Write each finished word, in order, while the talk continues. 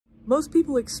Most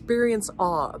people experience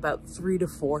awe about 3 to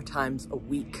 4 times a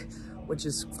week, which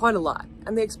is quite a lot.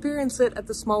 And they experience it at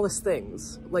the smallest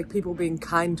things, like people being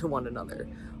kind to one another,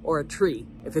 or a tree,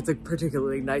 if it's a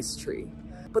particularly nice tree.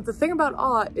 But the thing about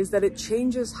awe is that it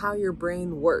changes how your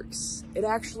brain works. It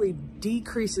actually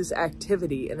decreases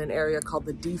activity in an area called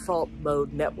the default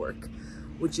mode network,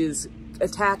 which is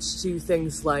attached to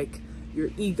things like your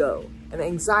ego and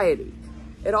anxiety.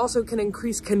 It also can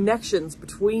increase connections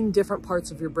between different parts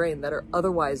of your brain that are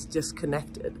otherwise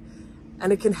disconnected.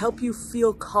 And it can help you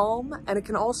feel calm, and it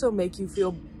can also make you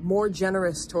feel more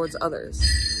generous towards others.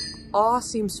 Awe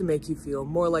seems to make you feel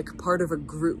more like part of a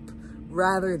group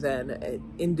rather than an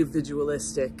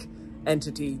individualistic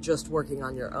entity just working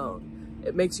on your own.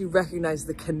 It makes you recognize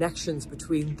the connections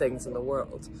between things in the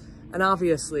world. And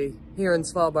obviously, here in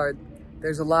Svalbard,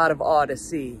 there's a lot of awe to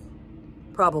see,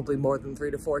 probably more than 3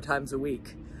 to 4 times a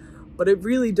week. But it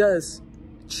really does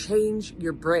change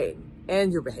your brain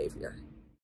and your behavior.